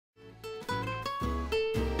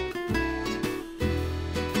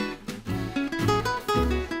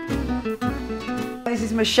This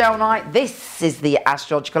is Michele Knight. This is the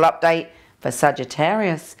astrological update for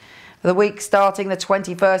Sagittarius for the week starting the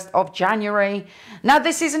 21st of January. Now,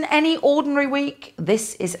 this isn't any ordinary week.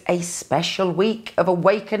 This is a special week of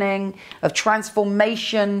awakening, of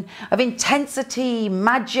transformation, of intensity,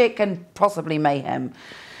 magic, and possibly mayhem.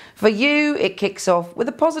 For you, it kicks off with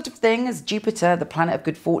a positive thing as Jupiter, the planet of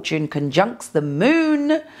good fortune, conjuncts the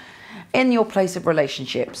moon in your place of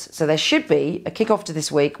relationships. So there should be a kickoff to this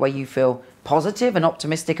week where you feel positive and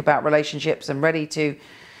optimistic about relationships and ready to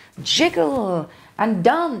jiggle and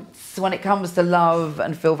dance when it comes to love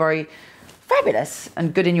and feel very fabulous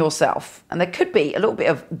and good in yourself. And there could be a little bit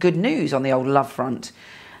of good news on the old love front.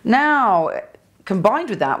 Now, combined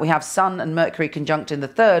with that, we have Sun and Mercury conjunct in the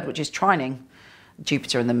third, which is trining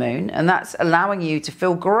Jupiter and the moon, and that's allowing you to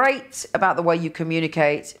feel great about the way you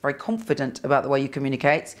communicate, very confident about the way you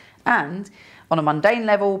communicate, and on a mundane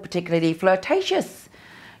level, particularly flirtatious.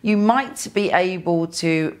 You might be able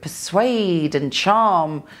to persuade and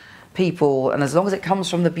charm people, and as long as it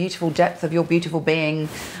comes from the beautiful depth of your beautiful being,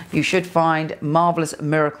 you should find marvelous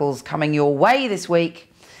miracles coming your way this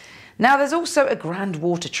week. Now, there's also a grand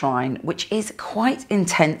water trine, which is quite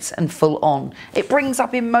intense and full on. It brings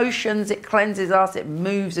up emotions, it cleanses us, it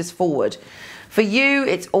moves us forward. For you,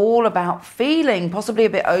 it's all about feeling possibly a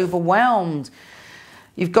bit overwhelmed.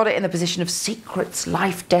 You've got it in the position of secrets,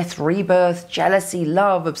 life, death, rebirth, jealousy,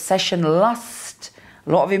 love, obsession, lust.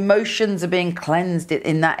 A lot of emotions are being cleansed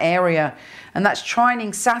in that area. And that's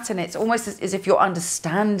trining Saturn. It's almost as if you're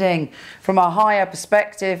understanding from a higher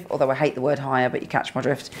perspective, although I hate the word higher, but you catch my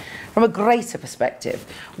drift, from a greater perspective,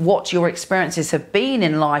 what your experiences have been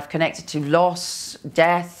in life connected to loss,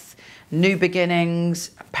 death, new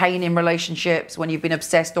beginnings, pain in relationships, when you've been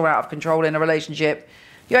obsessed or out of control in a relationship.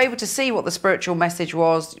 You're able to see what the spiritual message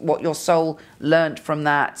was, what your soul learned from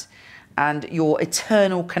that, and your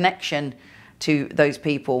eternal connection to those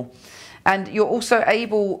people. And you're also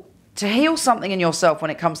able to heal something in yourself when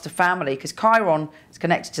it comes to family, because Chiron is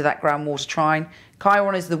connected to that ground water trine.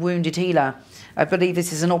 Chiron is the wounded healer. I believe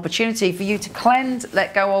this is an opportunity for you to cleanse,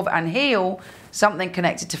 let go of, and heal something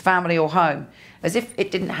connected to family or home, as if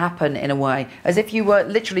it didn't happen in a way, as if you were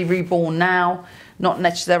literally reborn now, not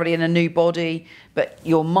necessarily in a new body, but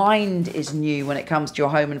your mind is new when it comes to your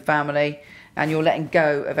home and family, and you're letting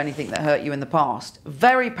go of anything that hurt you in the past.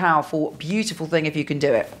 Very powerful, beautiful thing if you can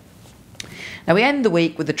do it. Now, we end the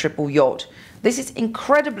week with the triple yod. This is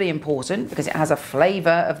incredibly important because it has a flavour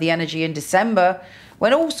of the energy in December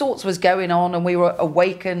when all sorts was going on and we were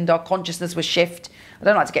awakened, our consciousness was shift. I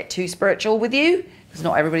don't like to get too spiritual with you because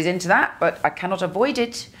not everybody's into that, but I cannot avoid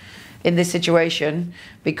it in this situation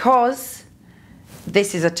because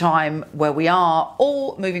this is a time where we are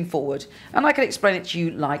all moving forward. And I can explain it to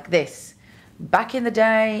you like this. Back in the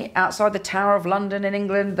day, outside the Tower of London in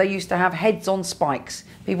England, they used to have heads on spikes.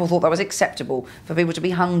 People thought that was acceptable for people to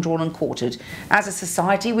be hung, drawn and quartered. As a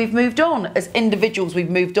society, we've moved on. As individuals,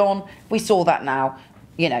 we've moved on. We saw that now.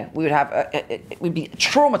 You know, we would have, we'd be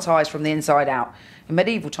traumatized from the inside out. In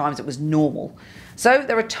medieval times, it was normal. So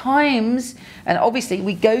there are times, and obviously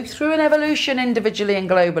we go through an evolution individually and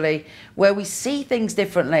globally, where we see things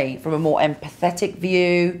differently from a more empathetic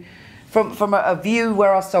view, from a view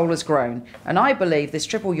where our soul has grown. And I believe this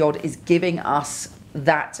triple yod is giving us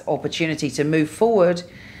that opportunity to move forward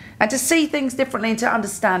and to see things differently and to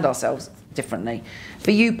understand ourselves differently.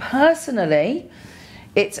 For you personally,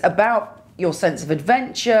 it's about your sense of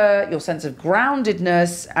adventure, your sense of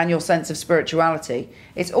groundedness, and your sense of spirituality.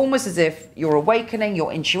 It's almost as if you're awakening,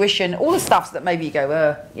 your intuition, all the stuff that maybe you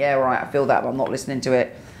go, yeah, right, I feel that, but I'm not listening to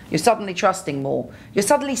it. You're suddenly trusting more. You're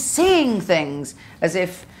suddenly seeing things as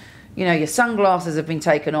if, you know, your sunglasses have been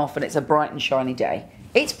taken off and it's a bright and shiny day.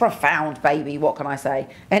 It's profound, baby. What can I say?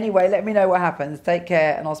 Anyway, let me know what happens. Take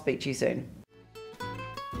care and I'll speak to you soon.